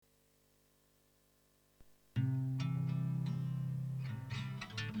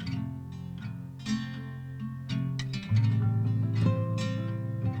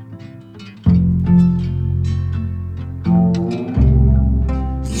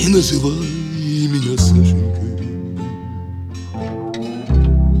Не называй меня Сашенькой,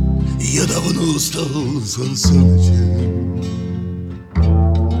 я давно стал Сан Санычем.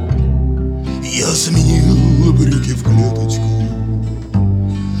 Я сменил брюки в клеточку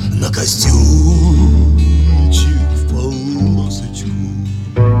на костюмчик в полосочку.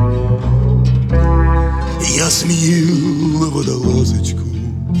 Я сменил водолазочку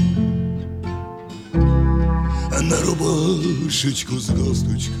на рубашечку с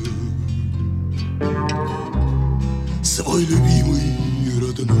галстучком. Свой любимый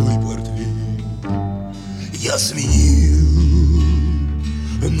родной портфель я сменил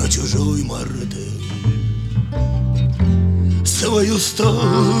на чужой мартель. Свою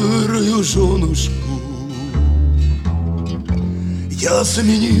старую женушку я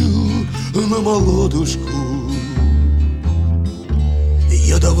сменил на молодушку.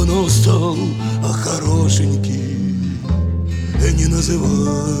 Я давно стал хорошенький, не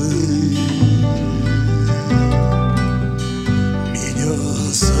называй меня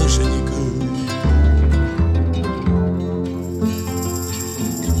Сашенькой.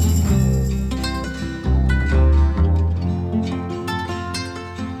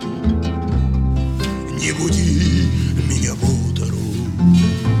 Не буди меня по утру,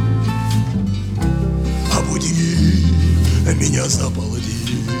 а буди меня за полдень.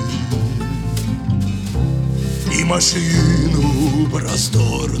 И машину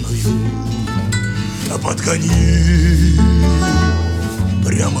просторную подгони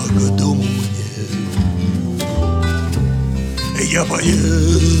прямо к дому мне. Я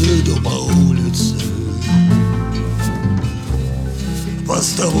поеду по улице,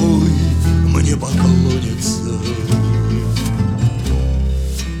 постовой мне поклонится.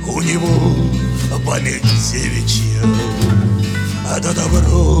 У него память девичья, а да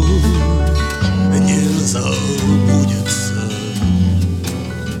добро не забудется.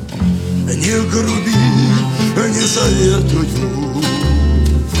 Не груби, не советую,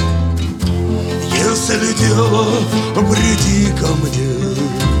 если дело, приди ко мне.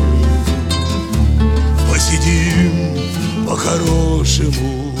 Посидим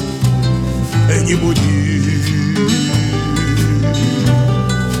по-хорошему, не буди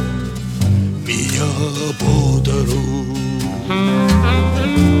меня по утру.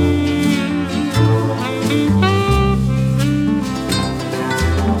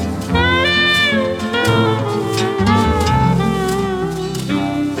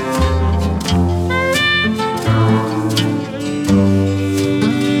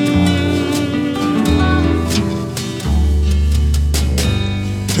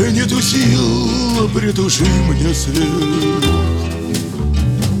 Нету сил, притуши мне свет,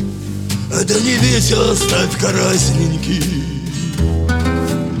 да не весь оставь красненький.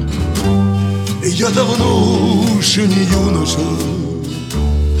 Я давно уж не юноша,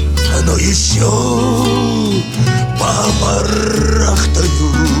 но еще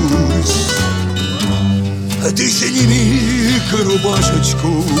побарахтаюсь. Ты сними-ка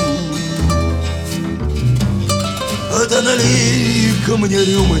рубашечку, да налей-ка мне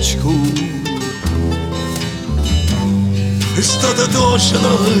рюмочку. Что-то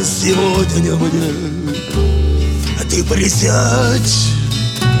тошно сегодня мне, ты присядь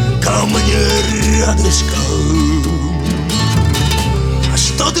ко мне рядышком.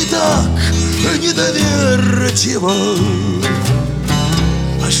 Что ты так недоверчива,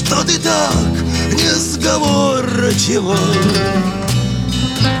 что ты так несговорчива?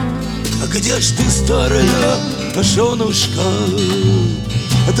 Где ж ты, старая женушка,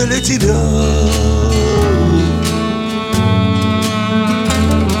 для тебя?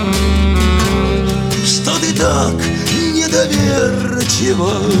 Что ты так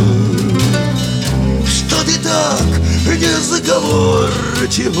недоверчива, что ты так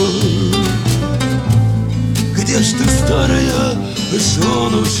несговорчива? Где ж ты, старая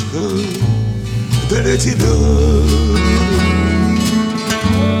женушка, для тебя?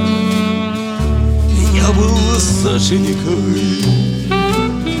 Я был Сашенькой,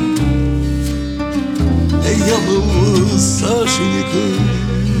 я был Сашенькой,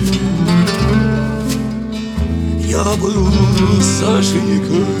 я был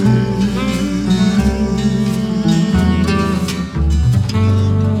Сашенькой.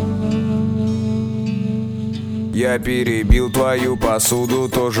 Я перебил твою посуду,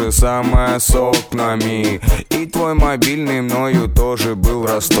 то же самое с окнами. И твой мобильный мною тоже был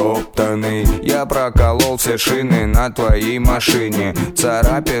растоптанный. Я проколол все шины на твоей машине,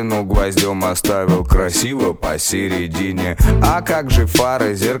 царапину гвоздем оставил красиво посередине. А как же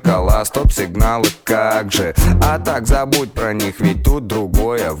фары, зеркала, стоп-сигналы, как же? А так забудь про них, ведь тут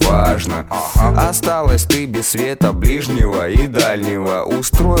другое важно. Осталась ты без света ближнего и дальнего.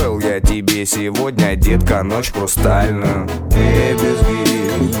 Устроил я тебе сегодня, детка, ночь хрустальную. Дребезги,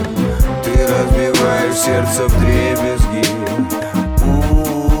 ты разбиваешь сердце в дребезги.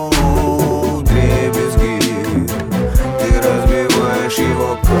 Дребезги, ты разбиваешь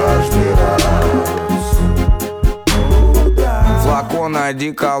его каждый раз. Флакон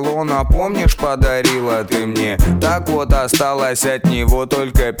одеколона, помнишь, подарила ты мне? Так вот осталось от него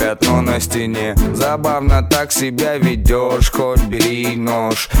только пятно на стене. Забавно так себя ведешь, хоть бери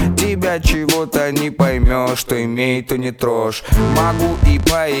нож. Тебя чего-то не поймешь, что имей, то не трожь. Могу и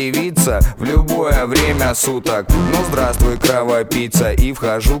появиться в любое время суток. Ну здравствуй, кровопийца, и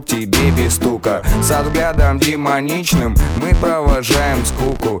вхожу к тебе без стука. Со взглядом демоничным мы провожаем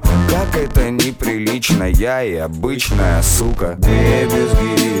скуку. Как это неприлично, я и обычная сука.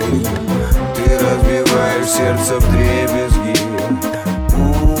 Дребезги, ты разбиваешь сердце в дребезги.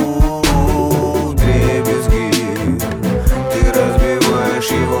 Дребезги, ты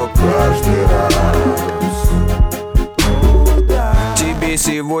разбиваешь его каждый раз. Тебе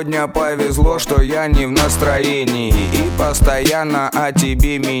сегодня повезло, что я не в настроении, и постоянно о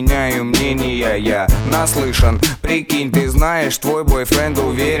тебе меняю мнение. Я наслышан, прикинь, ты знаешь, твой бойфренд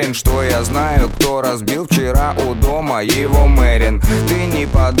уверен, что я знаю, кто разбил вчера у дома его Мэрин. Ты не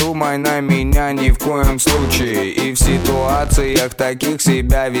подумай на меня ни в коем случае, и в ситуациях таких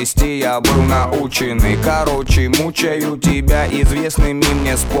себя вести я был наученный. Короче, мучаю тебя известными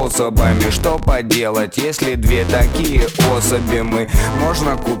мне способами. Что поделать, если две такие особи мы?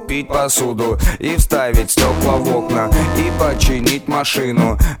 Можно купить посуду и вставить стекла в окна, и починить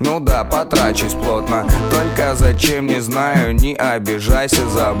машину. Ну да, потрачусь плотно, только зачем, не знаю, не обижайся,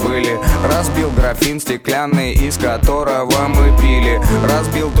 забыли. Разбил графин стеклянный, из которого мы пили.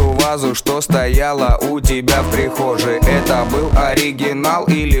 Разбил ту вазу, что стояла у тебя в прихожей. Это был оригинал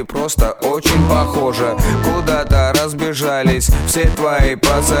или просто очень похоже? Куда-то разбежались все твои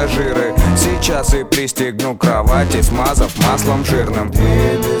пассажиры. Сейчас и пристегну к кровати, смазав маслом жирным.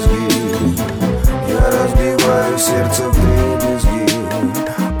 Дребезги, я разбиваю сердце в дребезги.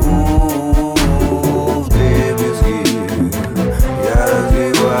 Дребезги, я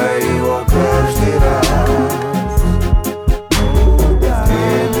разбиваю его каждый раз.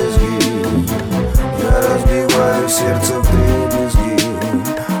 Дребезги, я разбиваю сердце в дребезги.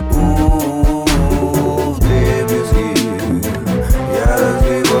 Дребезги, я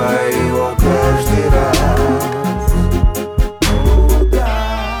разбиваю его каждый раз.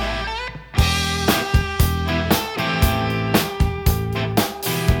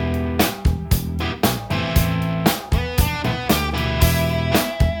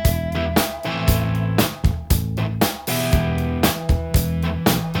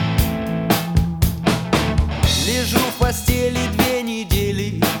 Лежу в постели 2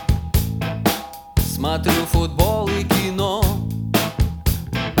 недели, смотрю футбол и кино.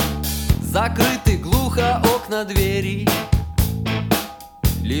 Закрыты глухо окна, двери.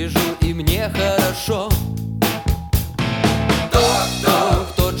 Лежу и мне хорошо. Ток-ток,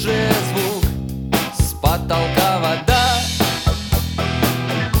 тот же звук, с потолка вода.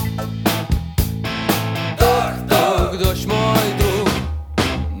 Ток-ток, дождь мой друг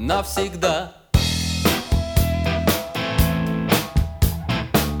навсегда.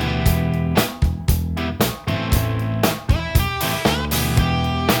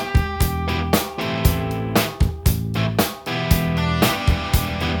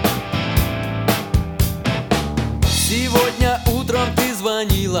 Сегодня утром ты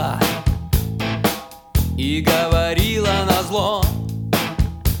звонила и говорила назло,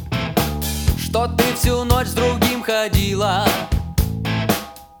 что ты всю ночь с другим ходила.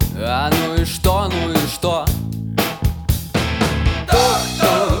 А ну и что, ну и что?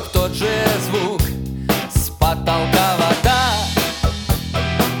 Ток-ток, тот же звук, с потолка вода.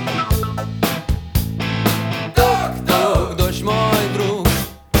 Ток-ток, дождь мой друг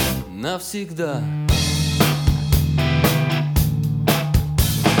навсегда.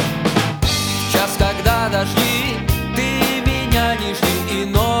 Час, когда дожди, ты меня не жди, и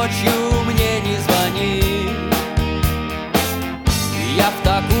ночью мне не звони. Я в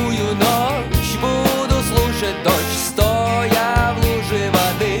такую ночь буду слушать дождь, стоя в луже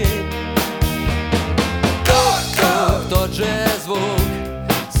воды. Ток-ток, тот же звук,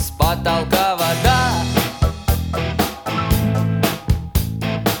 с потолка вода.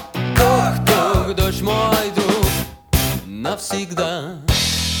 навсегда.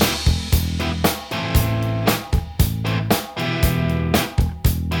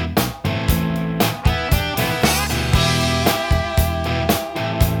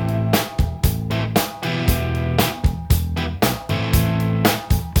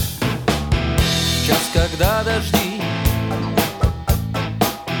 Когда дожди,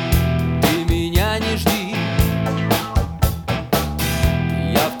 ты меня не жди.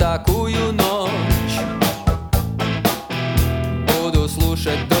 Я в такую ночь буду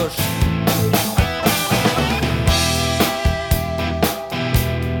слушать дождь.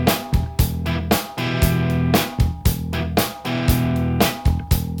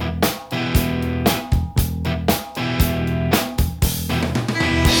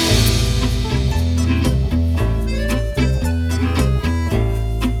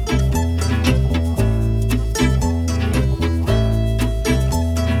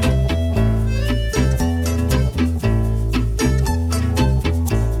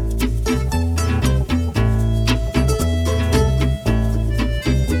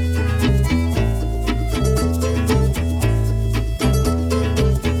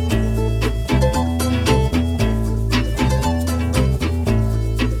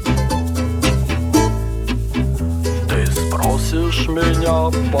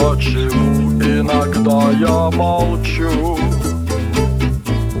 Меня, почему иногда я молчу?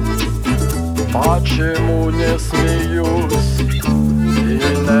 Почему не смеюсь и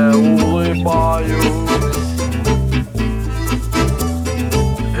не улыбаюсь?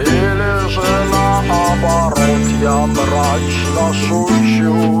 Или же наоборот я мрачно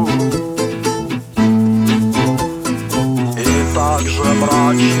шучу и так же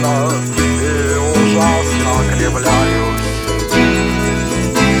мрачно и ужасно кривляюсь?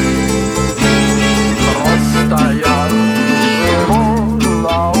 Я живу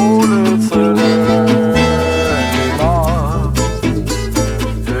на улице Ленина,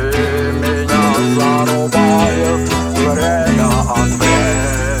 и меня зарубает время от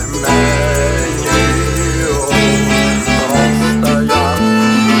времени. Просто я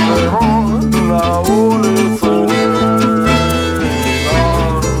живу на улице Ленина,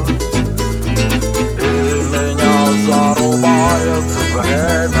 и меня зарубает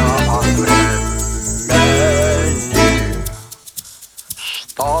время от времени.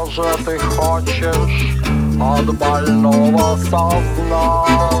 Что же ты хочешь от больного сознания?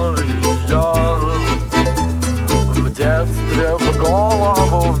 В детстве в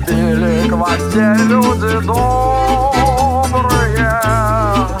голову вбили гвозди люди добрые.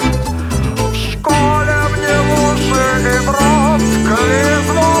 В школе мне в уши и в рот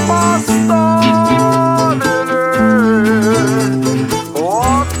клизму поставили.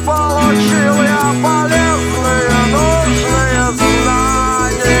 Вот получил я полезные, нужные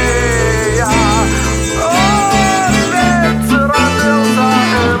знания. Ведь родился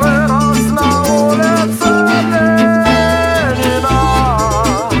и вырос на улице Ленина,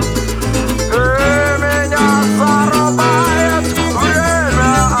 и меня зарубает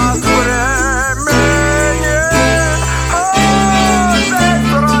время от времени.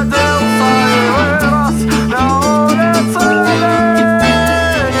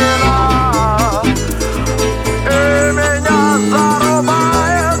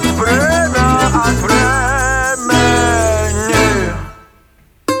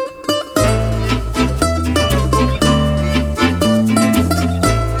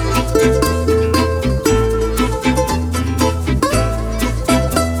 Ведь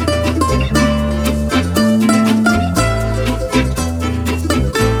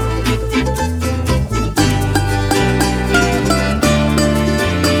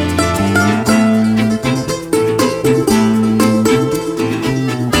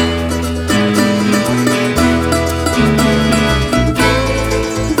родился и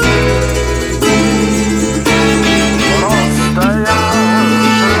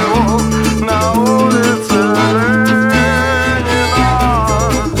вырос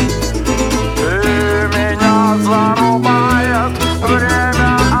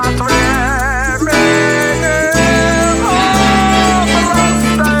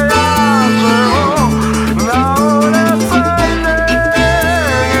на улице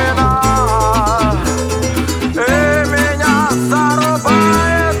Ленина, и меня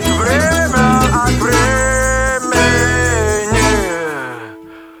зарубает время от времени.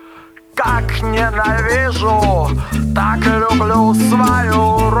 Ненавижу, так и люблю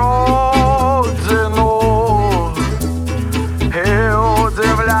свою родину. И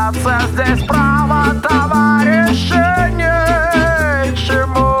удивляться здесь право товарища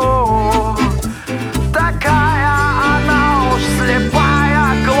нечему. Такая она уж слепая,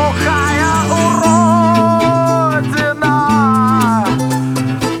 глухая уродина.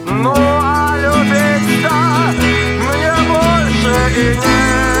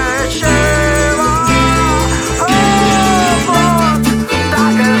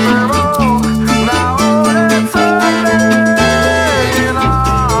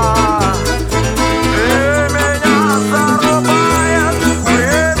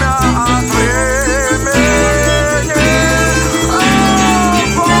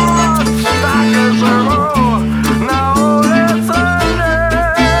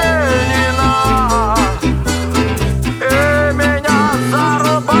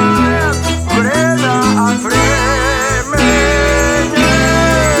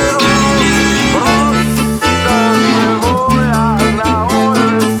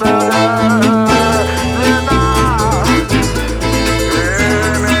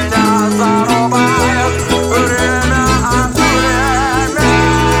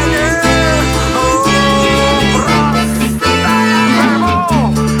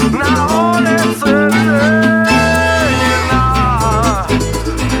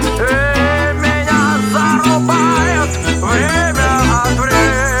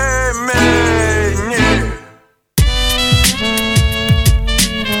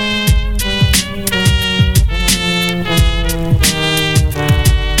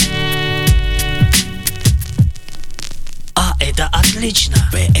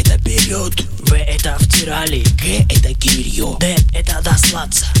 реалии. Г это гирьё, Д это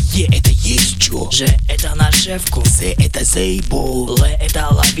дослаться. Е это есть чё, Ж это нашивку. З это заебол, Л это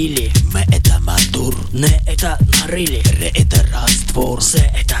ловили. М это мотор, Н это нарыли. Р это раствор, С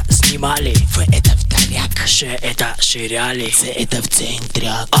это снимали. Ф это вторяк, Ш это ширяли. Ц это в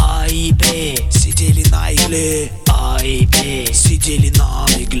центряк. А и Б. Сидели на игле, А и Б. сидели на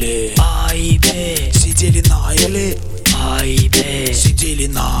игле, А и Б. сидели на игле, А и Б. сидели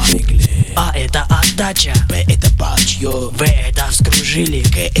на игле. А это отдача. П это бачьё, В это вскружили.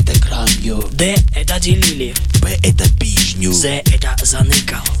 К это грамьё, Д это делили. П это писню, З это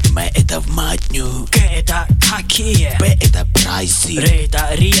заныкал. М это в матню, К это какие. П это прайсы, Р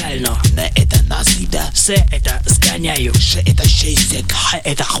это реально. Н это насыда, С это сгоняю. Ш это шестик, Х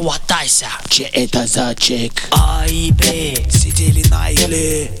это хватайся. Ч это зачек. А и Б. Сидели на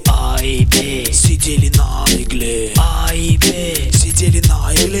игле, А и Б. сидели на игле, А и Б. сидели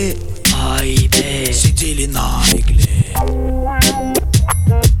на игле, А и Б. сидели на игле.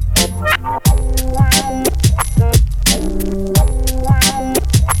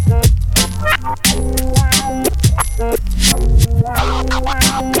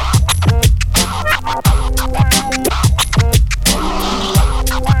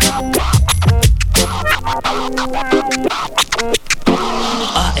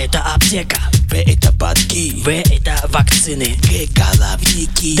 А это аптека. П это подки, В это вакцины. Г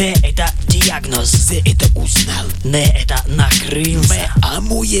головники, Д это диагноз. З это узнал, Н это накрылся. М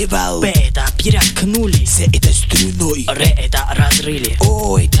омуевал, П это переткнули. С это струной, Р это разрыли.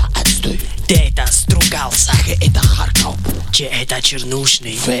 О это отстой, Т это стругался. Х это харкал, Ч это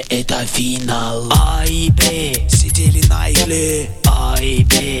чернушный. Ф это финал. А и Б. Сидели на игле, А и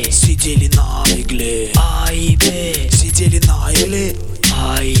Б. сидели на игле, А и Б. сидели на игле,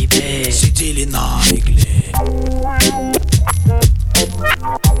 А и Б. сидели на игле.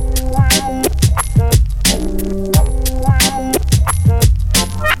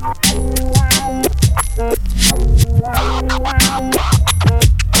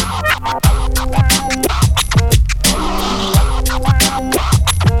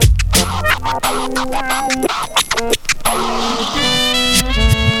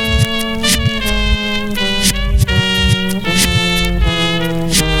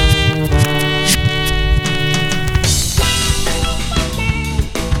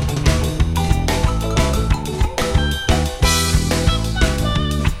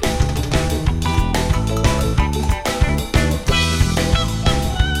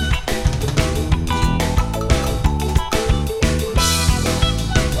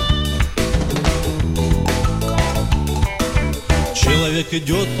 Человек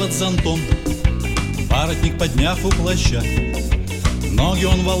идет под зонтом, воротник подняв у плаща. Ноги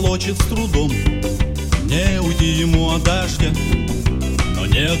он волочит с трудом, не уйти ему от дождя. Но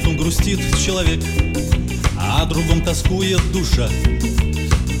нет, он грустит человек, о другом тоскует душа.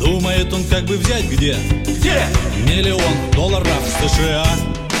 Думает он, как бы взять где? Где? $1 000 000 США.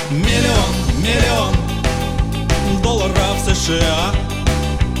 Миллион долларов США.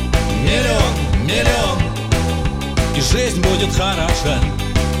 Миллион и жизнь будет хороша.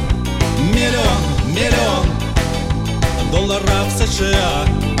 $1 000 000 США.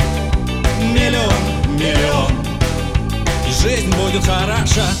 Миллион и жизнь будет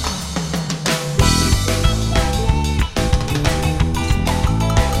хороша.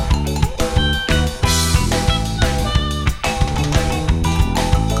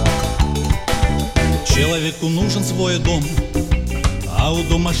 Человеку нужен свой дом, а у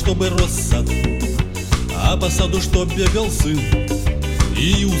дома чтобы рос сад, а по саду чтоб бегал сын,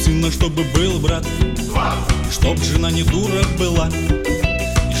 и у сына чтобы был брат, и чтоб жена не дура была,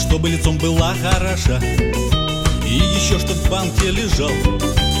 и чтобы лицом была хороша, и еще чтоб в банке лежал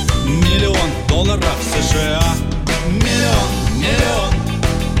 $1 000 000 США. Миллион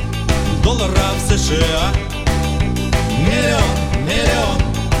долларов США. Миллион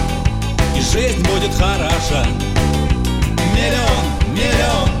и жизнь будет хороша. $1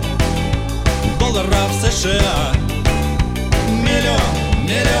 000 000 США.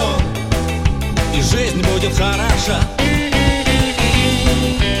 Миллион и жизнь будет хороша.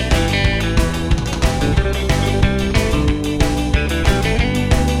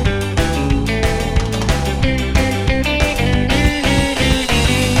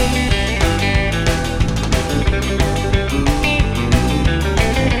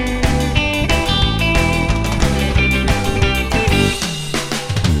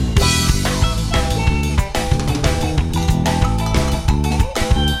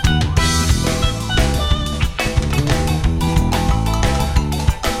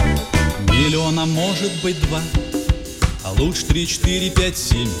 Миллиона может быть 2, а лучше 3, 4, 5,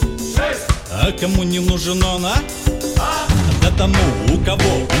 7. А кому не нужен он, а? Да тому, у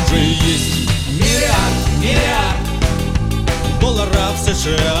кого уже есть Миллиард долларов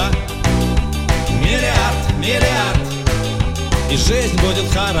США. миллиард И жизнь будет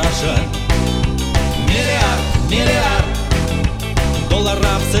хороша. миллиард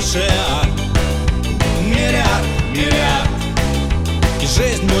Долларов США. миллиард И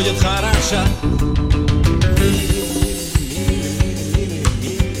жизнь будет хороша.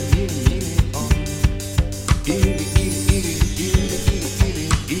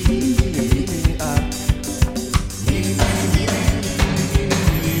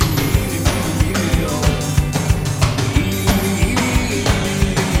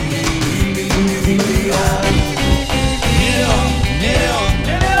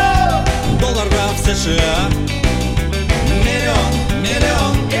 Долларов США.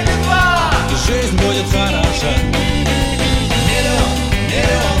 миллион или два. И жизнь будет хороша.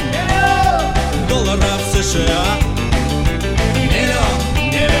 Миллион Долларов США.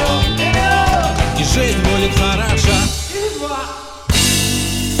 миллион И жизнь будет хороша. или два.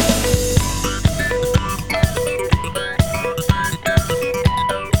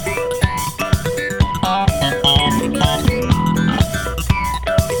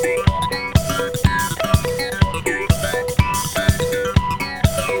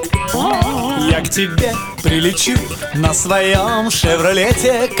 Я к тебе прилечу на своем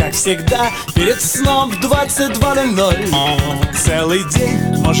шевролете, как всегда, перед сном в 22:00. Целый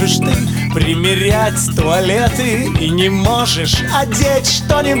день можешь ты примерять туалеты и не можешь одеть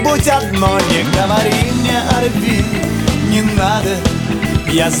что-нибудь одно. Не говори мне о любви, не надо.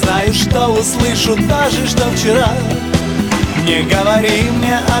 Я знаю, что услышу даже, что вчера. Не говори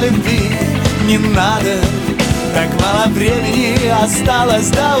мне о любви, не надо. Так мало времени осталось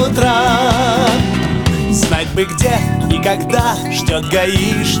до утра. Знать бы, где и когда ждет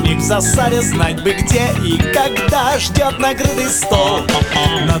гаишник в засаде. Знать бы, где и когда ждет накрытый стол.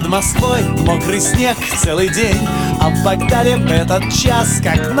 Над Москвой мокрый снег целый день, а в Багдаде в этот час,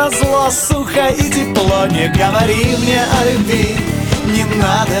 как назло, сухо и тепло. Не говори мне о любви, не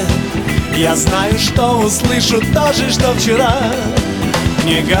надо. Я знаю, что услышу то же, что вчера.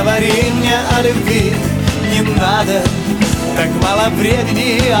 Не говори мне о любви, не надо. Так мало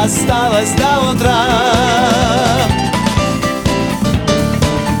времени осталось до утра.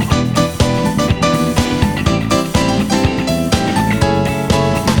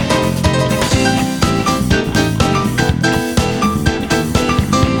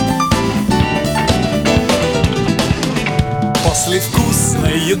 После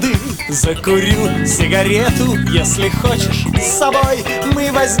вкусной еды закурю сигарету. Если хочешь, с собой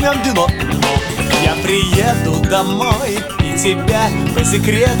мы возьмем вино. Я приеду домой и тебя по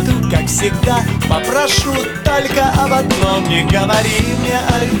секрету, как всегда, попрошу только об одном. Не говори мне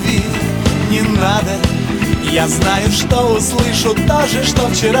о любви, не надо. Я знаю, что услышу то же, что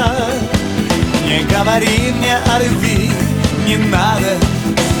вчера. Не говори мне о любви, не надо.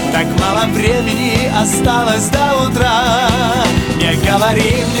 Так мало времени осталось до утра. Не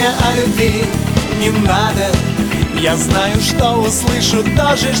говори мне о любви, не надо. Я знаю, что услышу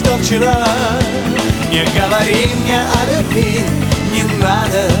то же, что вчера. Не говори мне о любви, не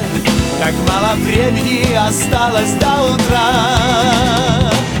надо. Так мало времени осталось до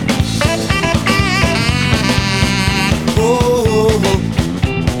утра.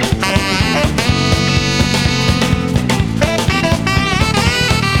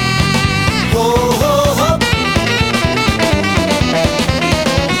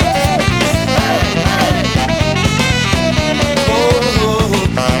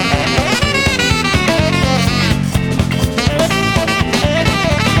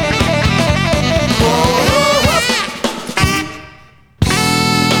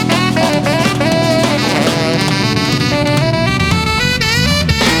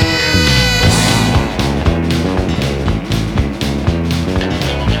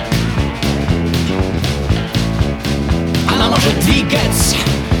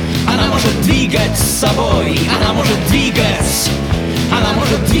 двигать с собой, она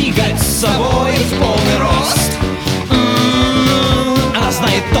может двигать с собой в полный рост. Она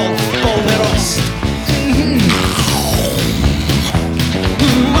знает толк в полный рост.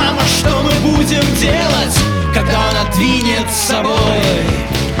 Мама, что мы будем делать, когда она двинет с собой?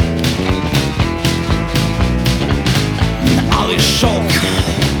 Алый шелк,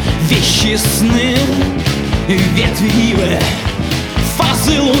 вещи сны, ветви ивы,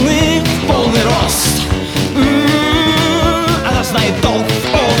 фазы луны в полный рост. Она знает толк в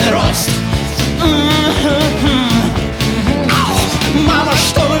полный рост. Мама,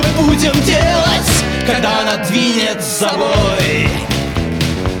 что мы будем делать, когда она двинет с собой?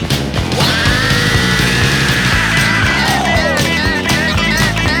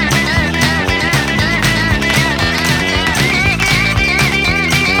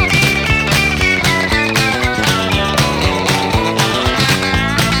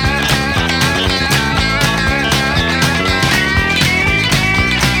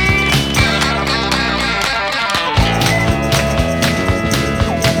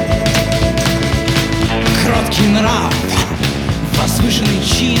 нрав, возвышенный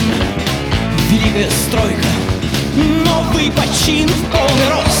чин, великая стройка, новый почин в полный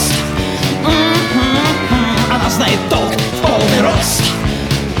рост. Она знает толк в полный рост.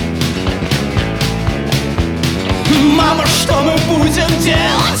 Мама, что мы будем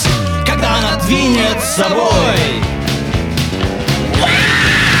делать, когда она двинет с собой?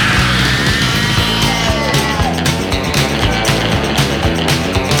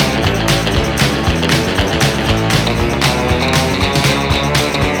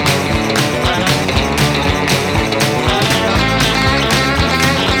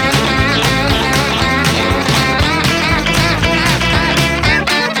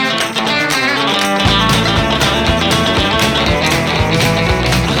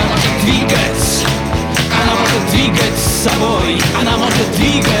 Она может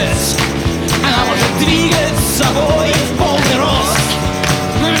двигать, она может двигать с собой в полный рост.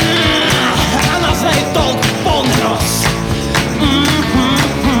 Она знает толк в полный рост.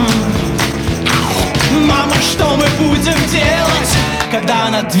 Мама, что мы будем делать, когда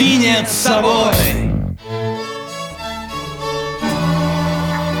она двинет с собой?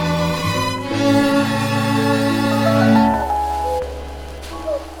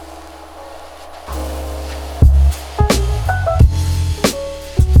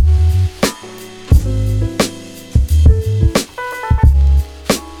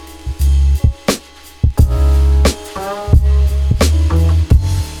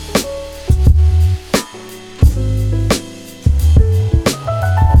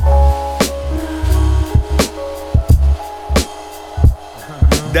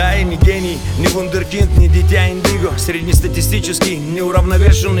 Да, и не гений, не вундеркинд, не дитя индиго. Среднестатистический,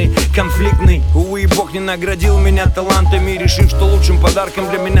 неуравновешенный, конфликтный. Увы, Бог не наградил меня талантами, решив, что лучшим подарком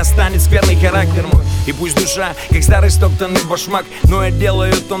для меня станет скверный характер мой. И пусть душа, как старый стоптанный башмак, но я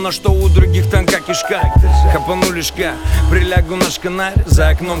делаю то, на что у других тонка кишка. Хапану лишка, прилягу на шканарь, за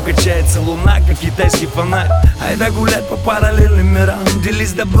окном качается луна, как китайский фонарь. Айда гулять по параллельным мирам,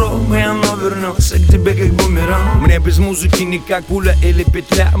 делись добром, и оно вернется к тебе как бумеранг. Мне без музыки не как пуля или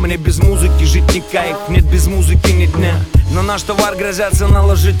петля, мне без музыки жить не кайф, нет без музыки ни дня. Но наш товар грозятся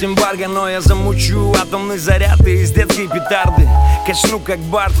наложить эмбарго, но я замучу атомный заряд и из детской петарды качну как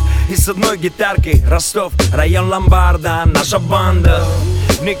бард и с одной гитаркой. Ростов, район Ломбарда, наша банда.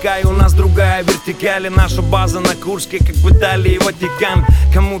 Вникай, у нас другая вертикаль, наша база на Курске, как в Италии Ватикан.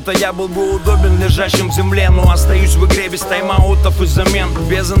 Кому-то я был бы удобен лежащим в земле, но остаюсь в игре без тайм-аутов и замен.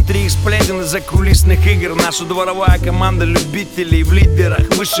 Без интриг, сплетен из-за кулисных игр. Наша дворовая команда любителей в лидерах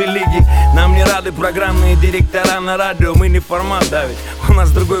высшей лиги. Нам не рады программные директора на радио, мы не формат давить, у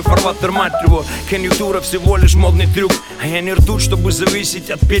нас другой формат, мать его. Конъюнктура всего лишь модный трюк, а я не ртуть, чтобы зависеть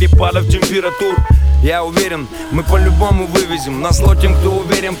от перепадов температур. Я уверен, мы по-любому вывезем, назло тем, кто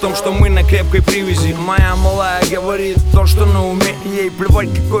уверен в том, что мы на крепкой привязи. Моя малая говорит то, что на уме, ей плевать,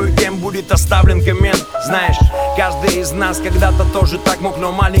 какой кем будет оставлен коммент. Знаешь, каждый из нас когда-то тоже так мог,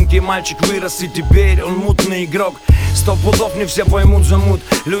 но маленький мальчик вырос, и теперь он мутный игрок. 100 пудов не все поймут замут,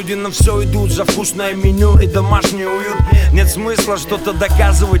 люди на все идут за вкусное меню и домашний уют. Нет смысла что-то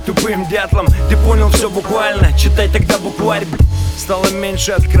доказывать тупым дятлам, ты понял все буквально, читай тогда букварь. Стало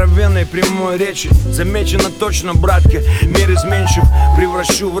меньше откровенной прямой речи, замечено точно, братка, мир изменчив.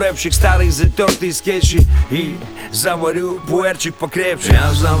 Превращу в рэпчик старые затертые скетчи и заварю пуэрчик покрепче.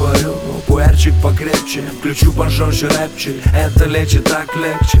 Я заварю пуэрчик покрепче, включу пожестче рэпчик, это лечит так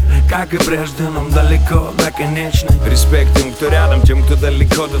легче. Как и прежде, нам далеко до конечной. Респект тем, кто рядом, тем, кто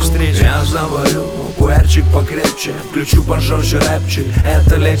далеко до встречи. Я заварю пуэрчик покрепче, включу пожестче рэпчик,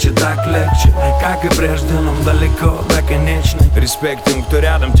 это лечит так легче. Как и прежде, нам далеко до конечной. Респект тем, кто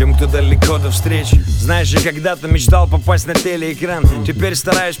рядом, тем, кто далеко до встречи. Знаешь, я когда-то мечтал попасть на телеэкран, теперь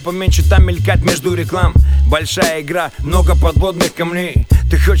стараюсь поменьше там мелькать между реклам. Большая игра, много подводных камней,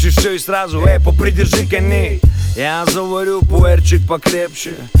 ты хочешь все и сразу, попридержи коней. Я заварю пуэрчик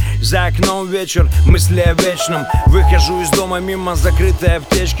покрепче, за окном вечер, мысли о вечном. Выхожу из дома мимо закрытой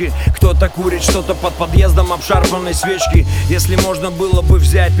аптечки, кто-то курит что-то под подъездом обшарпанной свечки. Если можно было бы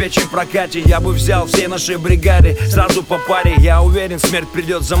взять печень в прокате, я бы взял всей нашей бригаде сразу по паре. Я уверен, смерть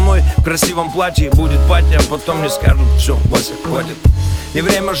придет за мной в красивом платье, будет пати, а потом мне скажут: все, Вася, хватит. Не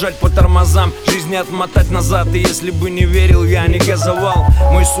время жать по тормозам, жизни отмотать назад. И если бы не верил, я не газовал.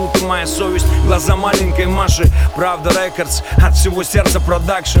 Мой суд и моя совесть, глаза маленькой Маши. Правда рекордс, от всего сердца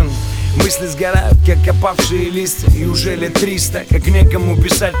продакшн. Мысли сгорают, как опавшие листья, и уже лет 300, как некому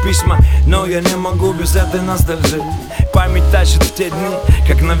писать письма. Но я не могу без этой ностальжи. Память тащит в те дни,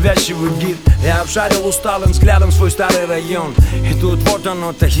 как навязчивый гид. Я обшарил усталым взглядом свой старый район, и тут вот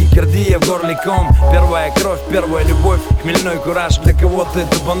оно, тахикардия в горле ком. Первая кровь, первая любовь, хмельной кураж. Для кого-то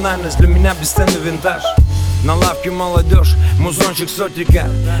это банальность, для меня бесценный винтаж. На лавке молодежь, музончик сотика.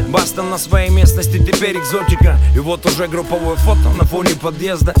 Баста на своей местности, теперь экзотика. И вот уже групповое фото на фоне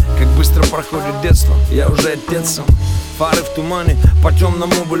подъезда. Как быстро проходит детство, я уже отец сам. Фары в тумане по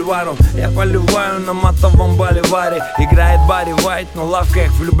темному бульвару. Я поливаю на матовом боливаре. Играет Барри Вайт, на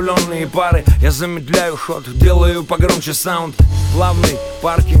лавках влюбленные пары. Я замедляю ход, делаю погромче саунд. Плавный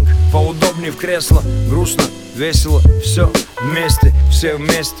паркинг, поудобнее в кресло. Грустно, весело, все вместе, все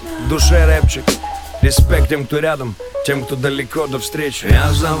вместе. В душе рэпчик. Респект тем, кто рядом, тем, кто далеко до встречи.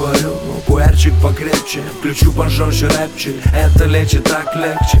 Я заварю пуэрчик покрепче, включу пожестче рэпчик. Это лечит так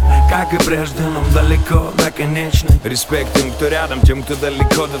легче, как и прежде, нам далеко до конечной. Респект тем, кто рядом, тем, кто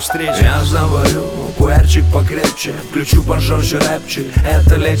далеко до встречи. Я заварю пуэрчик покрепче, включу пожестче рэпчик.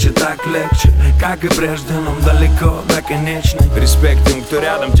 Это лечит так легче, как и прежде, нам далеко до конечной. Респект тем, кто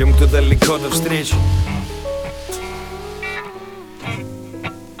рядом, тем, кто далеко до встречи.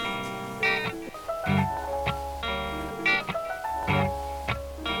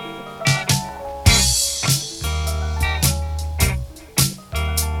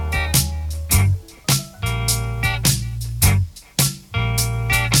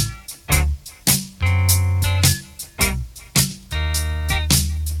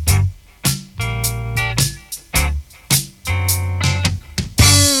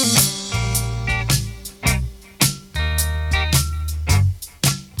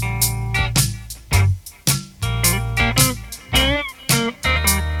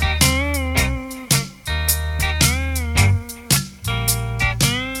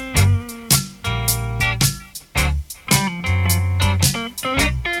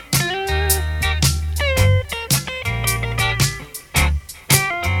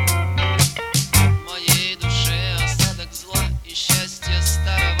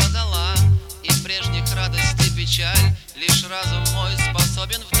 Лишь разум мой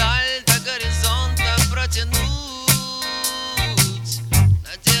способен вдаль до горизонта протянуть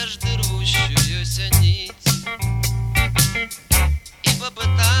надежды рвущуюся нить и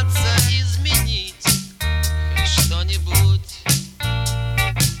попытаться изменить хоть что-нибудь.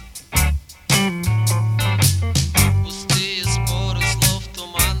 Пустые споры слов,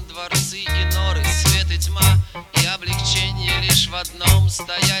 туман, дворцы и норы, свет и тьма и облегчение лишь в одном —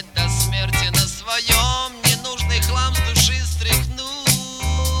 стоять до смерти на своем. Ненужный хлам с души стряхнуть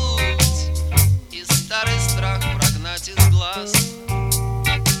и старый страх прогнать из глаз,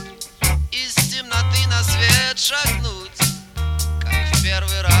 из темноты на свет шагнуть, как в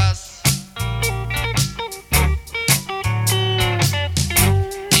первый раз.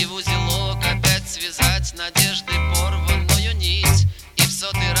 И в узелок опять связать надежды порванную нить, и в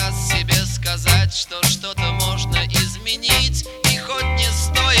сотый раз себе сказать, что что-то можно изменить, и хоть не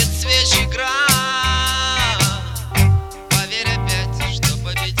стоит свеч игра.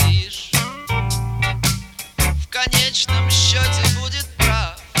 В конечном счете будет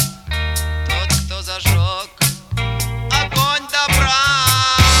прав тот, кто зажег огонь добра.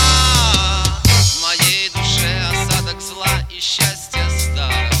 В моей душе осадок зла и счастья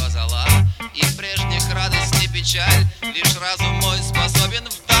старого зола, и прежних радость и печаль. Лишь разум мой способен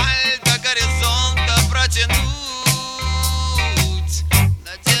вдаль до горизонта протянуть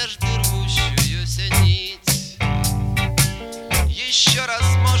надежды рвущуюся нить. Еще раз,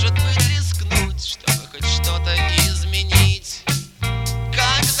 может быть, рискнуть, чтобы хоть что-то изменить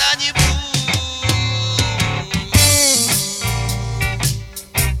когда-нибудь.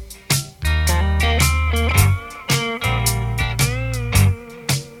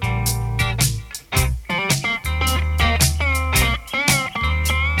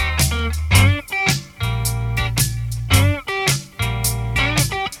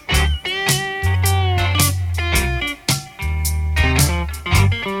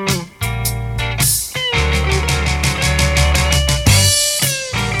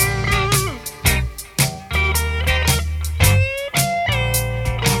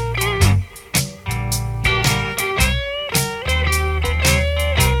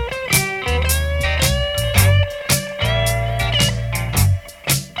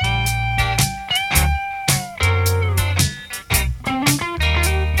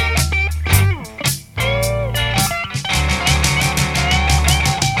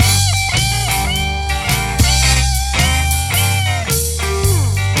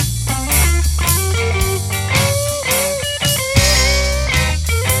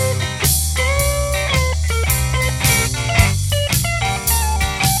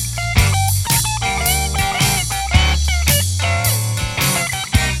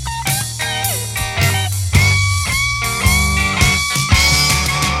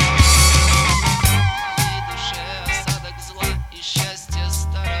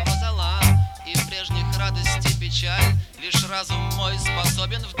 печаль. Лишь разум мой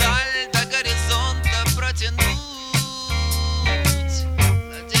способен вдаль до горизонта протянуть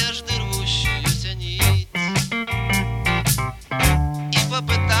надежды рвущуюся нить и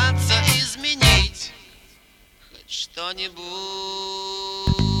попытаться изменить хоть что-нибудь.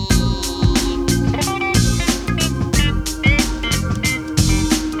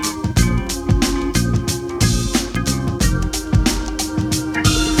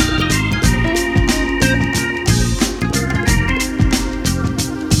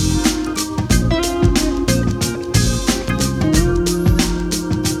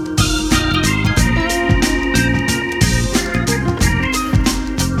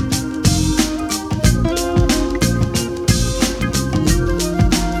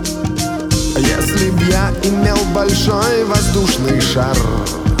 Имел большой воздушный шар,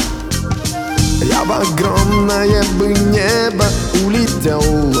 я в огромное бы небо улетел.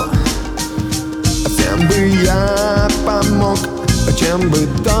 Всем бы я помог, чем бы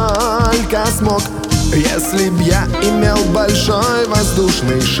только смог. Если б я имел большой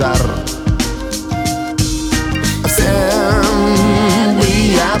воздушный шар, всем бы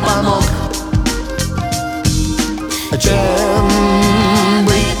я помог, чем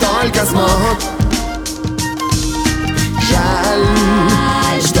бы только смог. Жаль,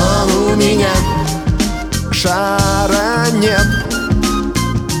 что у меня шара нет.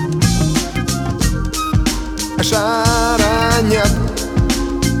 Шара нет.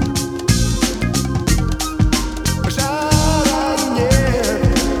 Шара нет.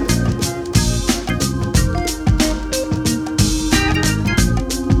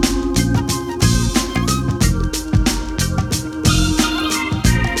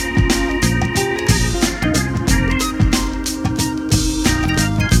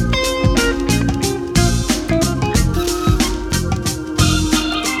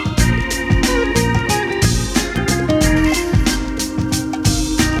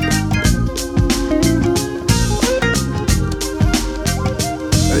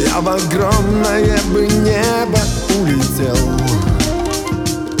 В огромное бы небо улетел.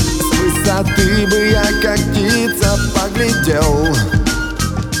 С высоты бы я как птица поглядел.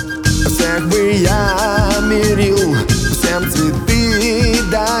 Всех бы я мирил, всем цветы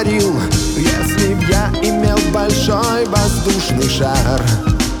дарил. Если б я имел большой воздушный шар,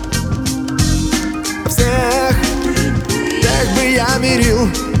 всех бы я мирил,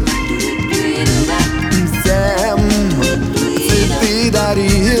 всем цветы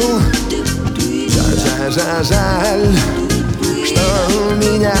дарил. Жаль, что у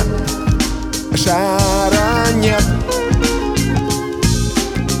меня шара нет.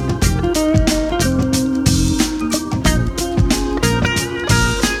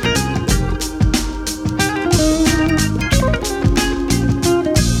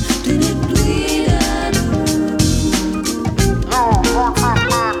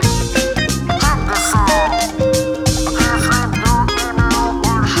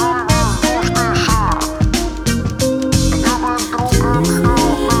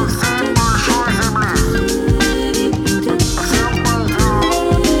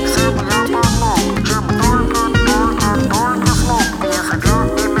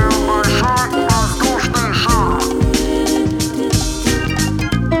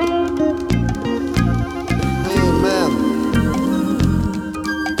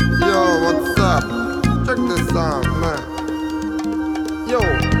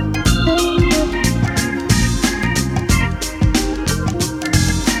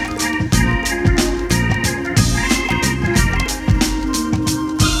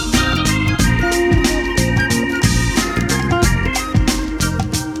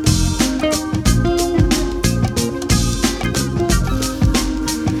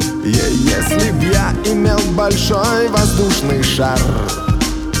 Если б я имел большой воздушный шар,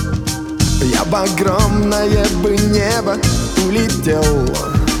 я в огромное бы небо улетел.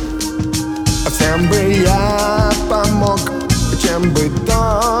 Всем бы я помог, чем бы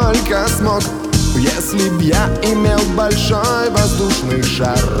только смог. Если б я имел большой воздушный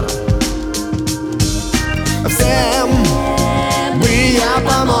шар, всем бы я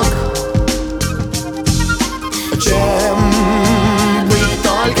помог, чем бы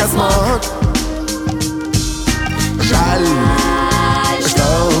только смог. Жаль, что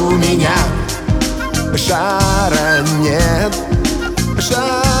у меня шара нет.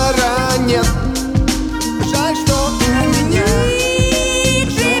 Шара нет. Жаль, что у меня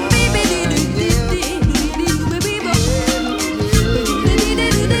шара нет.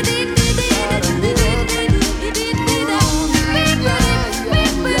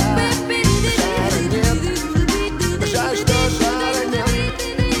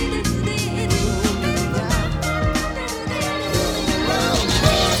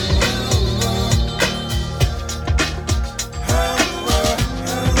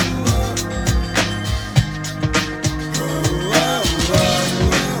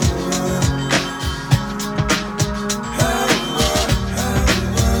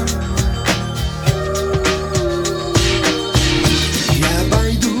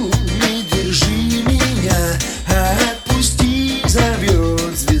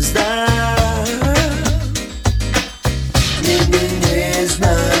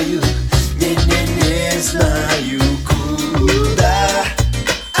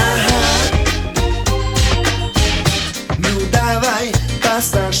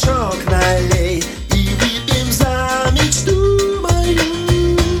 сташок налей и выпьем за мечту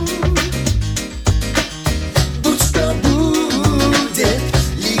мою. Будь что будет,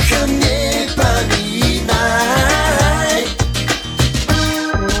 лихо мне поминай.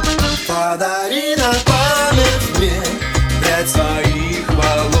 Подари на память мне прядь своих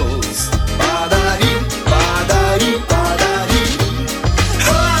волос. Подари, подари, подари.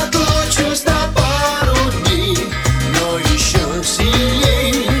 Отлучусь на пару дней, но еще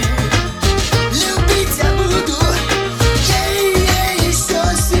сильней любить я буду, еще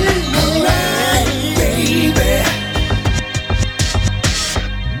сильней, baby.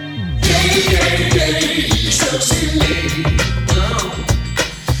 Еще сильней,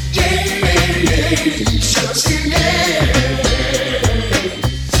 еще сильней.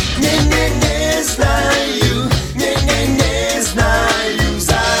 Не знаю, не знаю,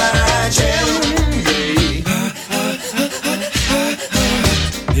 зачем ей.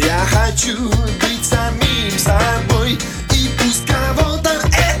 Я хочу быть самим собой, и пусть кого-то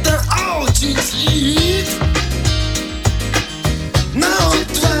это очень злит, но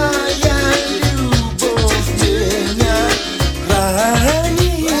твоя любовь меня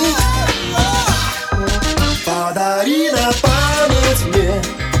ранит. Подари на память мне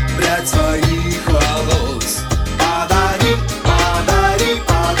прядь своих волос. Подари, подари,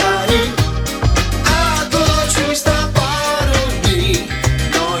 подари. Отлучусь на пару дней,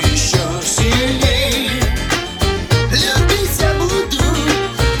 но еще сильней любить я буду,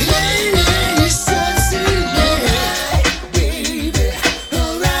 еще сильней, baby.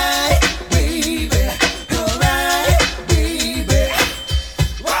 Alright, baby. Alright, baby.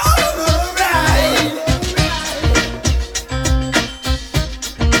 Alright.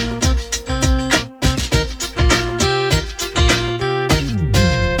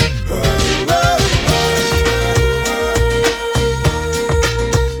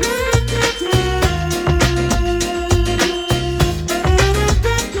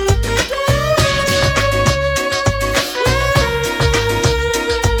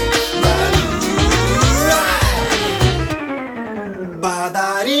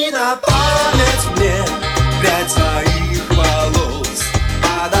 Подари на память мне прядь своих волос.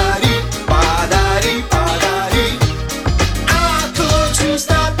 Подари, подари, подари. Отлучусь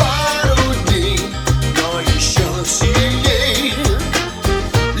на пару дней, но еще сильней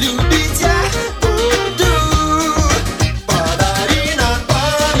любить я буду. Подари на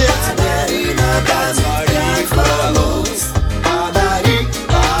память мне прядь своих волос. Подари,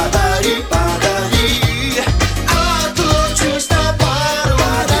 подари, подари. Отлучусь на пару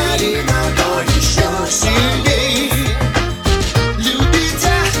дней, но еще сильней любить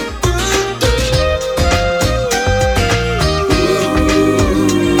я буду.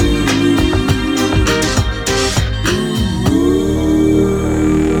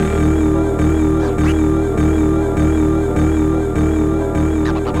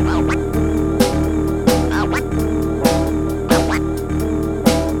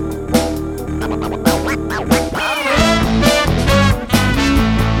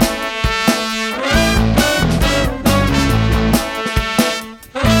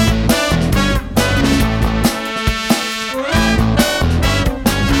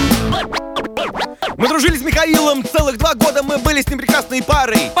 Мы дружили с Михаилом целых 2 года, мы были с ним прекрасной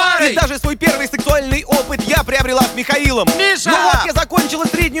парой. И даже свой первый сексуальный опыт я приобрела с Михаилом. Миша! Ну вот я закончила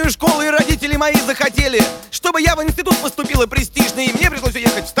среднюю школу, и родители мои захотели, чтобы я в институт поступила престижный, и мне пришлось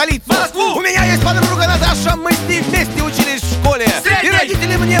уехать в столицу. Москву! У меня есть подруга Наташа, мы с ней вместе учились в школе. Средней! И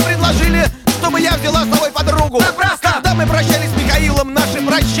родители мне предложили, чтобы я взяла с собой подругу. Напрасно! Когда мы прощались с Михаилом, наше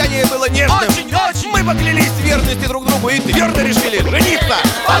прощание было нежным. Очень, очень! Мы поклялись в верности друг другу и твердо решили жениться.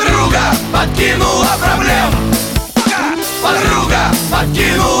 Подруга подкинула проблем. Подруга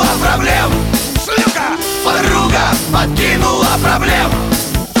подкинула проблем. Шлюха! Подруга подкинула проблем.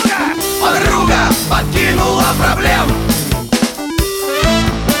 Подруга подкинула проблем.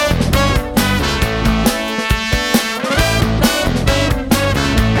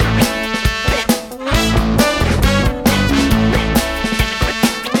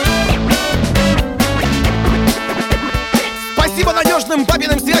 Спасибо надежным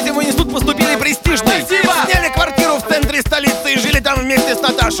папиным связям в институт поступили престижный. Спасибо! Сняли квартиру в центре столицы и жили там вместе с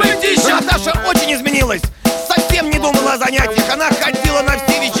Наташей. Братище! Наташа очень изменилась. Совсем не думала о занятиях. Она ходила на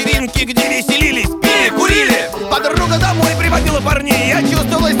все вечеринки, где веселились, пили, курили. Подруга домой приводила парней. Я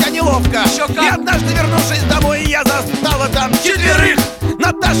чувствовала себя неловко. И однажды, вернувшись домой, я застала там 4.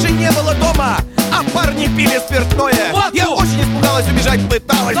 Наташи не было дома, а парни пили спиртное. Я очень испугалась, убежать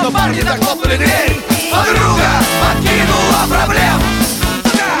пыталась, но парни захлопнули дверь. Подруга подкинула проблем.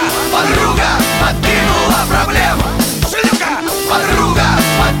 Подруга подкинула проблем. Шлюха! Подруга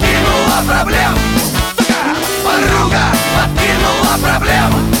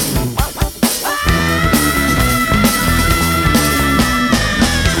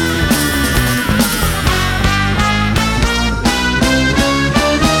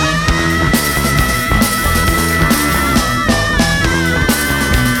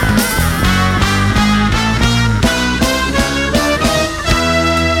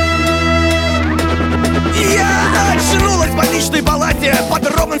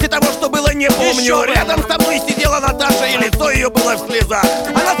не помню. Рядом со мной сидела Наташа, и лицо ее было в слезах.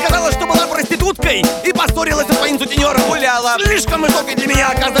 Она сказала, что была проституткой и поссорилась со своим сутенером. Гуляла. Слишком высокой для меня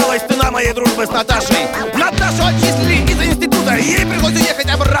оказалась цена моей дружбы с Наташей. Наташу отчислили из института, и ей пришлось уехать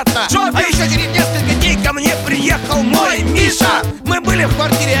обратно. А еще через несколько дней ко мне приехал мой Миша. Мы были в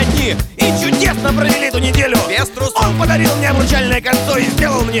квартире одни и чудесно провели эту неделю. Без трусов. Он подарил мне обручальное кольцо и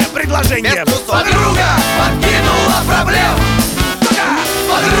сделал мне предложение. Подруга подкинула проблем.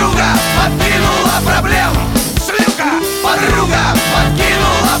 Подруга подкинула проблем. Шлюха. Подруга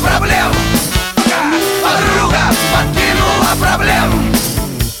подкинула проблем. Подруга подкинула проблем.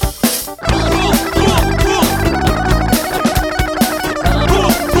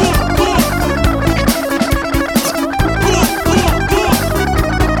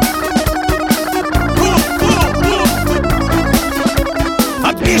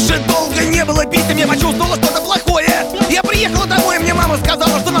 Миши долго не было писем, я почувствовала что-то плохое. Я приехала домой, и мне мама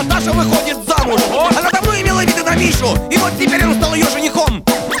сказала, что Наташа выходит замуж. Она давно имела виды на Мишу, и вот теперь он стал ее женихом.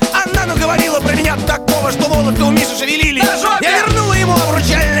 Она наговорила про меня такого, что волосы у Миши шевелились. Я вернула ему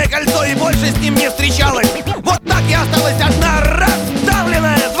обручальное кольцо и больше с ним не встречалась. Вот так я осталась одна,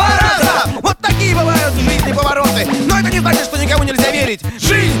 раздавленная 2 раза. Вот такие бывают в жизни повороты. Но это не значит, что никому нельзя верить.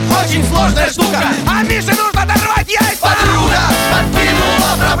 Жизнь очень сложная штука, а Мише нужно оторвать яйца. Подруга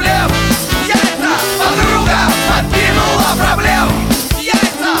подкинула проблем. Яйца. Подруга подкинула проблем.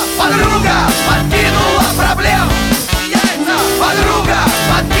 Яйца. Подруга подкинула проблем. Яйца. Подруга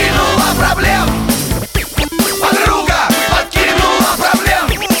подкинула проблем. Подруга подкинула проблем.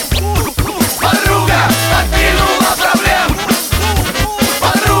 Подруга подкинула проблем.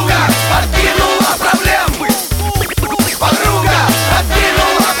 Подруга подкинула проблем. Подруга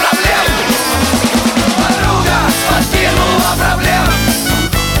подкинула проблем. Подруга подкинула проблем.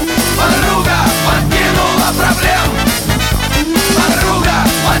 Подруга подкинула проблем. Подруга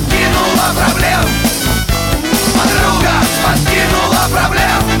подкинула проблем. Подруга подкинула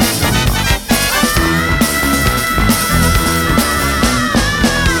проблем.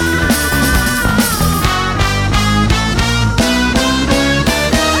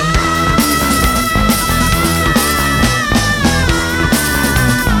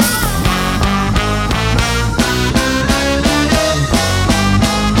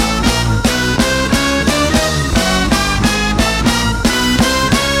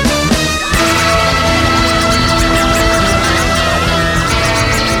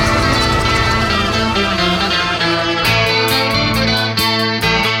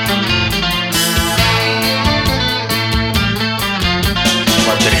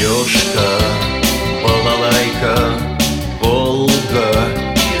 Матрешка, балалайка, Волга,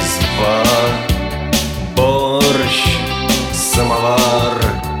 изба, борщ, самовар,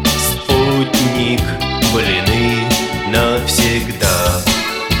 спутник, блины навсегда,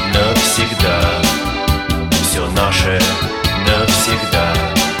 навсегда. Все наше навсегда,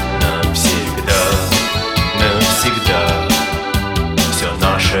 навсегда, навсегда. Все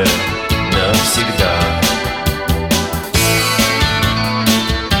наше навсегда.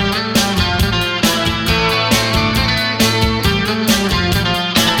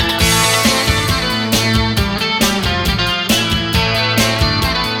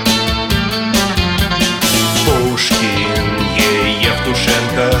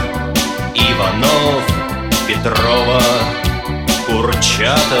 Иванов, Петрова,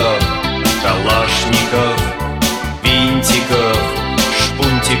 Курчатов, Калашников, Винтиков,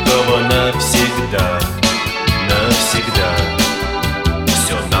 Шпунтикова навсегда, навсегда.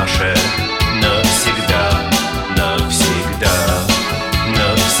 Все наше навсегда, навсегда,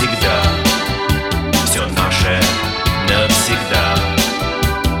 навсегда. Все наше навсегда.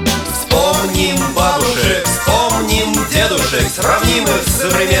 Вспомним бабушек, вспомним дедушек, сравним их с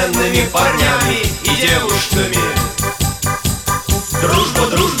современными парнями и девушками. Дружба,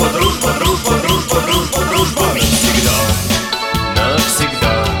 дружба, дружба, дружба, дружба, дружба, дружба навсегда,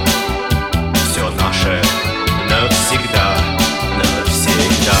 навсегда. Все наше навсегда,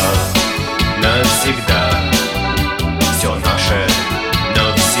 навсегда, навсегда. Все наше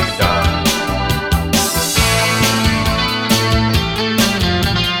навсегда.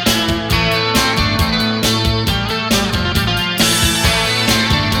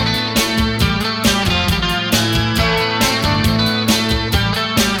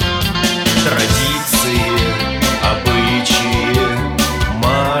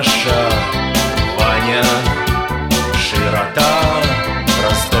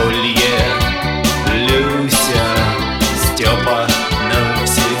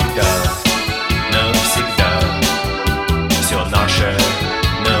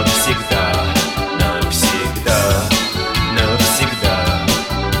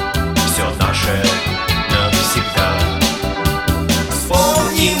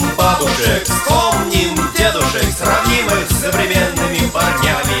 бабушек, вспомним дедушек, сравним их с современными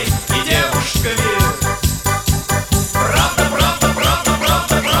парнями и девушками. Правда, правда, правда,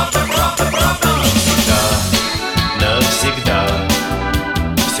 правда, правда, правда, правда. Навсегда,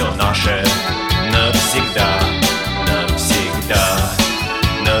 все наше навсегда, навсегда,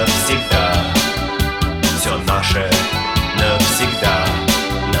 навсегда, все наше навсегда,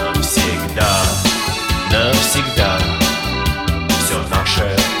 навсегда, навсегда, все наше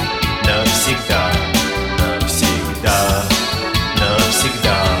навсегда, навсегда,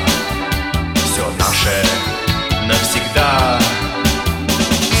 навсегда, все наше навсегда.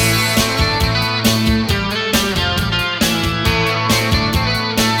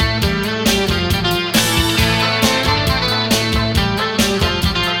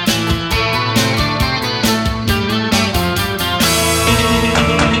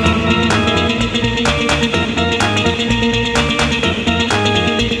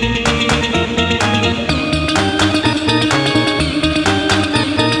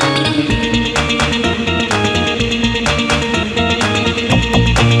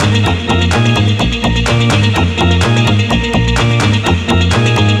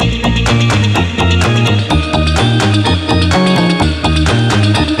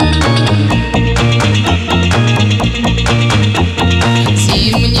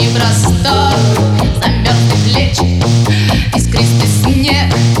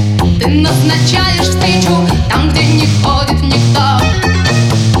 Назначаешь встречу там, где не ходит никто.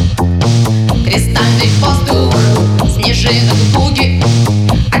 Кристальный воздух, снежинок буги,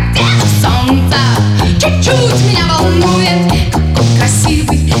 оттенок солнца чуть-чуть меня волнует. Какой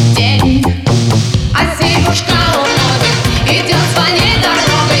красивый день, а зимушка уходит, идет своей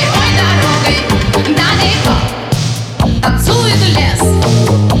дорогой, ой, дорогой далеко. Танцует лес,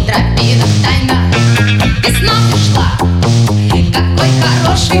 тропинок тайна, весна пришла. Какой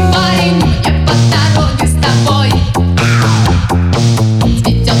хороший парень мне по дороге с тобой.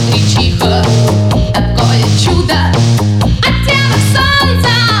 Цветет гречиха, такое чудо, оттенок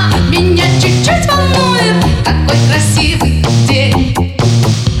солнца меня чуть-чуть волнует. Какой красивый день,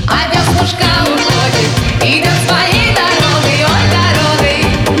 а веснушка уходит, идет своей дорогой, ой, дорогой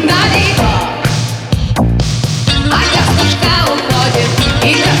далеко. А веснушка уходит,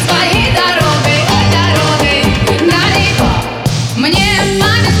 идет своей дорогой, ой, дорогой далеко. Мне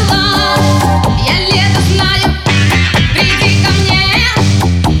повезло, я лето знаю, приди ко мне,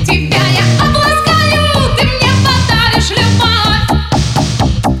 тебя я обласкаю, ты мне подаришь любовь.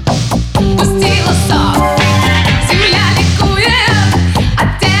 Пустила сок, земля ликует,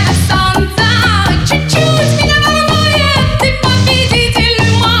 оттенок солнца чуть-чуть меня волнует. Ты победитель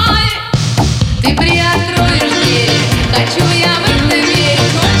мой, ты приоткроешь дверь, хочу я в это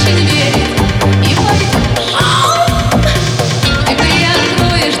верить, очень верить и пойдешь. Ты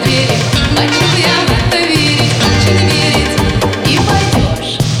приоткроешь двери, хочу я в это верить, очень верить и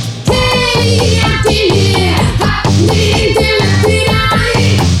пойдешь.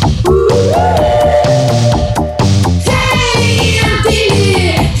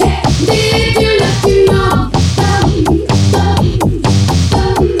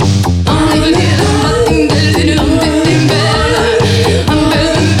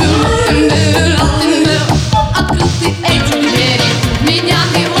 Открыл ты эти двери, в меня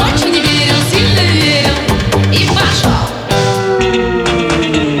ты очень верил, сильно верил и пошел.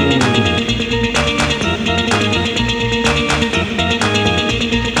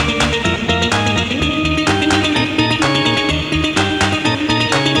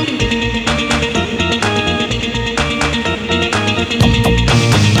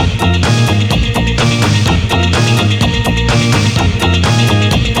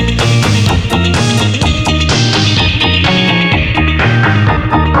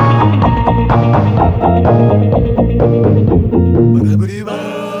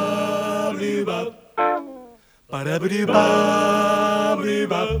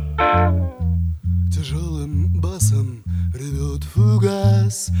 Тяжелым басом ревет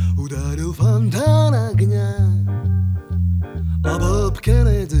фугас, ударил фонтан огня. А Боб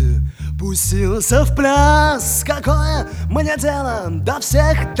Кеннеди пустился в пляс. Какое мне дело до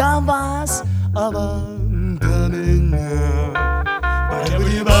всех, до вас, а вам до меня?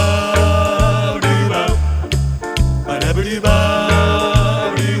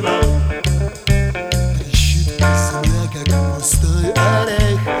 Трещит земля, как пустой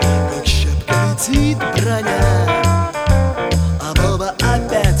орех, как щепка летит броня. А Боба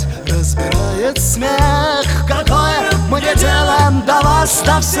опять разбирает смех. Какое мне дело до вас,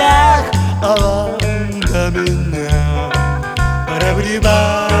 до всех, а вам до меня?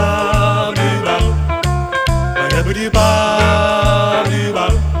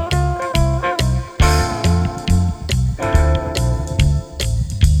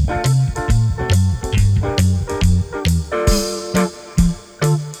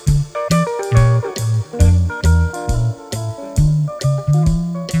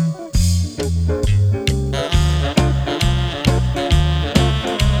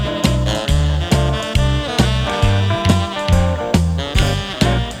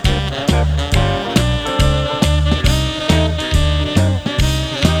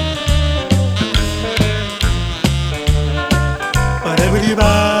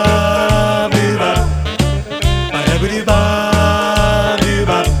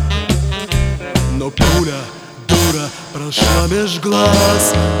 Прошла меж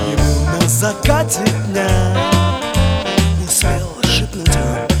глаз ему на закате дня. Успел шепнуть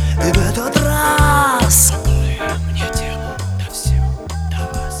он, и в этот раз мне дело до всего, до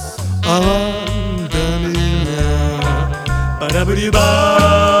вас, а вам до меня.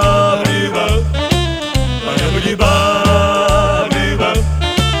 Пара-бри-ба-бри-ба, пара-бри-ба-бри-ба,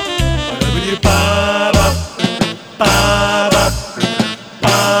 пара-бри-ба-ба, па-ба,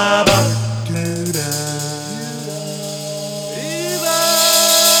 па-ба, тю-да.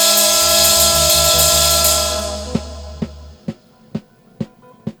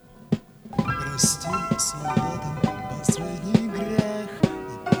 Прости, солдатам, последний грех, и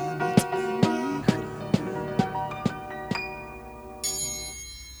память о них.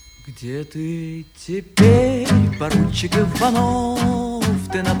 Где ты теперь, поручик Иванов?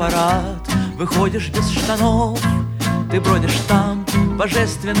 Ты на парад выходишь без штанов. Ты бродишь там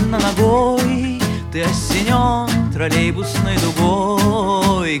божественно ногой. Ты осенен троллейбусной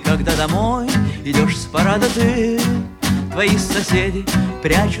дугой. Когда домой идешь с парада ты, твои соседи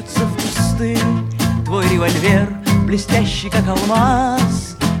прячутся в кусты. Твой револьвер, блестящий как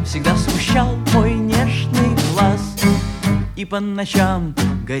алмаз, всегда смущал мой нежный глаз. И по ночам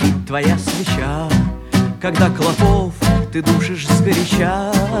горит твоя свеча, когда клопов ты душишь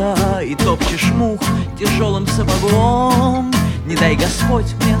сгоряча и топчешь мух тяжелым сапогом. Не дай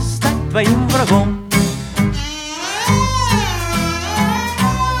Господь мне стать твоим врагом.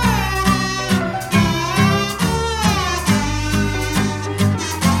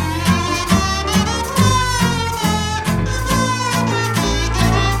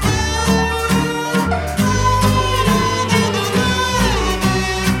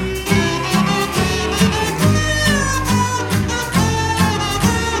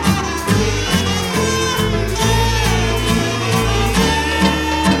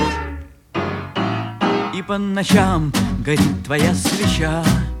 По ночам горит твоя свеча,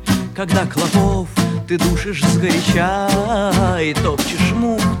 когда клопов ты душишь сгоряча и топчешь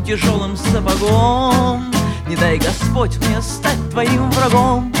мух тяжелым сапогом. Не дай Господь мне стать твоим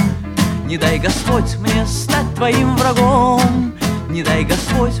врагом. Не дай Господь мне стать твоим врагом. Не дай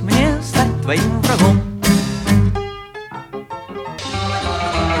Господь мне стать твоим врагом.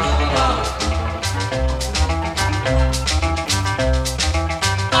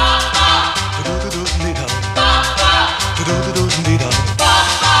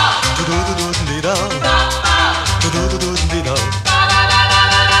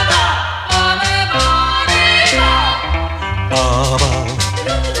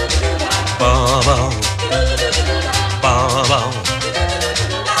 Ba-ba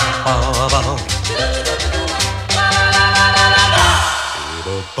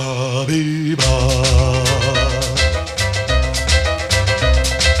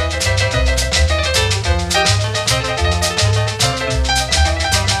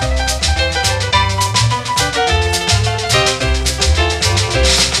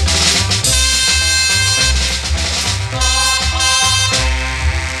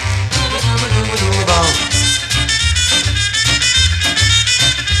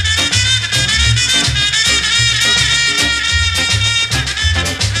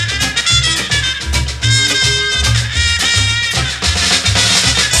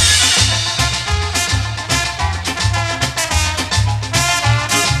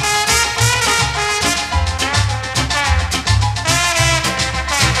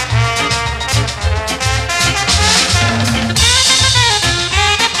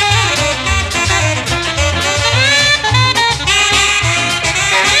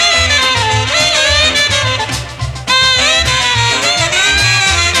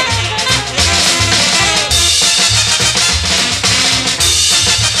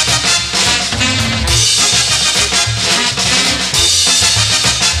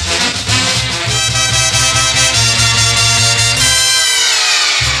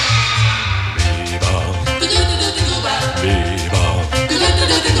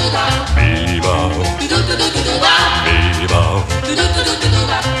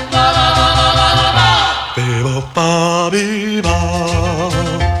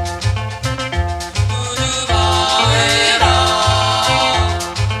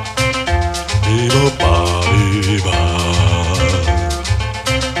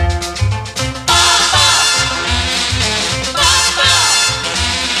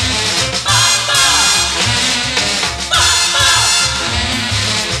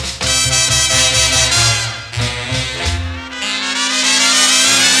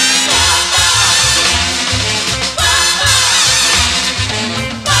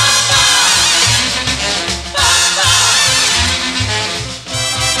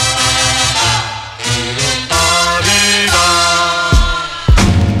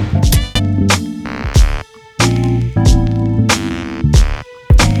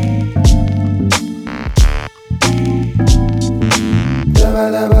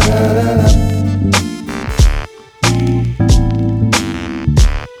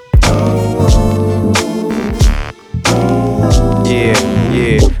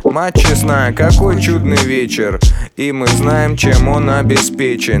Мать честная, какой чудный вечер, и мы знаем, чем он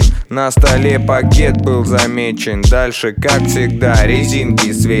обеспечен. На столе пакет был замечен, дальше, как всегда,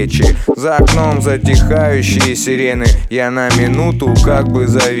 резинки, свечи. За окном затихающие сирены, я на минуту как бы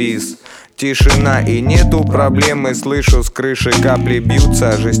завис. Тишина и нету проблемы, слышу с крыши капли бьются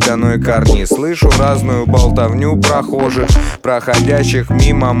о жестяной карниз. Слышу разную болтовню прохожих, проходящих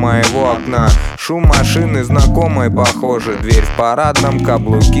мимо моего окна. Шум машины знакомой похоже, дверь в парадном,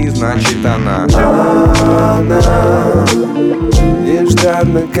 каблуки, значит она. Она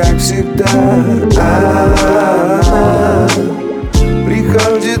нежданно, как всегда. Она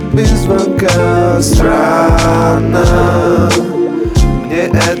приходит без звонка. Странно, мне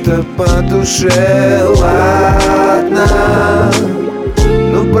это по душе, ладно,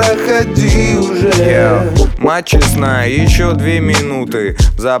 ну проходи уже. Мать честная, еще 2 минуты,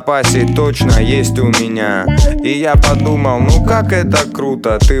 в запасе точно есть у меня. И я подумал, ну как это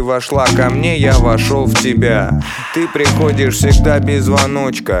круто, ты вошла ко мне, я вошел в тебя. Ты приходишь всегда без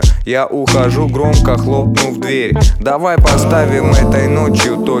звоночка, я ухожу громко, хлопнув дверь. Давай поставим этой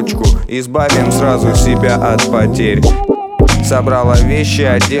ночью точку, избавим сразу себя от потерь. Собрала вещи,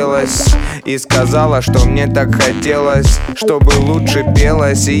 оделась и сказала, что мне так хотелось, чтобы лучше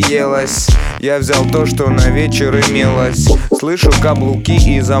пелось и елось. Я взял то, что на вечер имелось. Слышу каблуки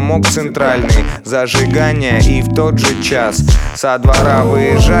и замок центральный, зажигание и в тот же час со двора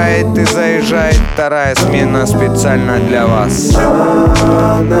выезжает и заезжает вторая смена специально для вас.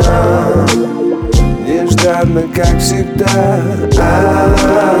 Она нежданно, как всегда.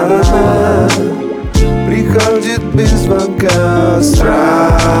 Она приходит без звонка.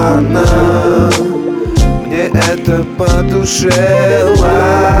 Странно, мне это по душе,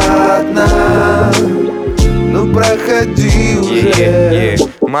 ладно, ну проходи уже.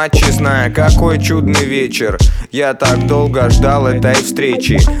 Мать честная, какой чудный вечер, я так долго ждал этой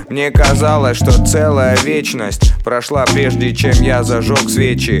встречи. Мне казалось, что целая вечность прошла, прежде чем я зажег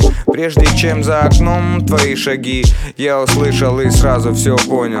свечи. Прежде чем за окном твои шаги я услышал и сразу все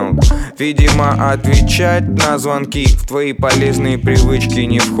понял. Видимо, отвечать на звонки в твои полезные привычки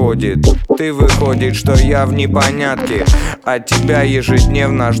не входит. Ты выходит, что я в непонятке, от тебя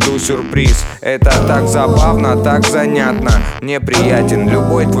ежедневно жду сюрприз. Это так забавно, так занятно, мне приятен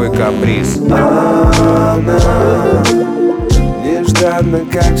любой твой каприз. Она нежданно,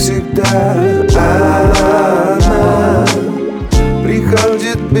 как всегда. Она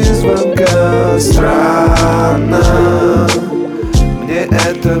приходит без звонка. Странно, мне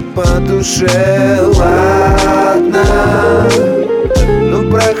это по душе, ладно,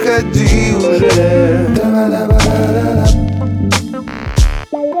 ну проходи уже.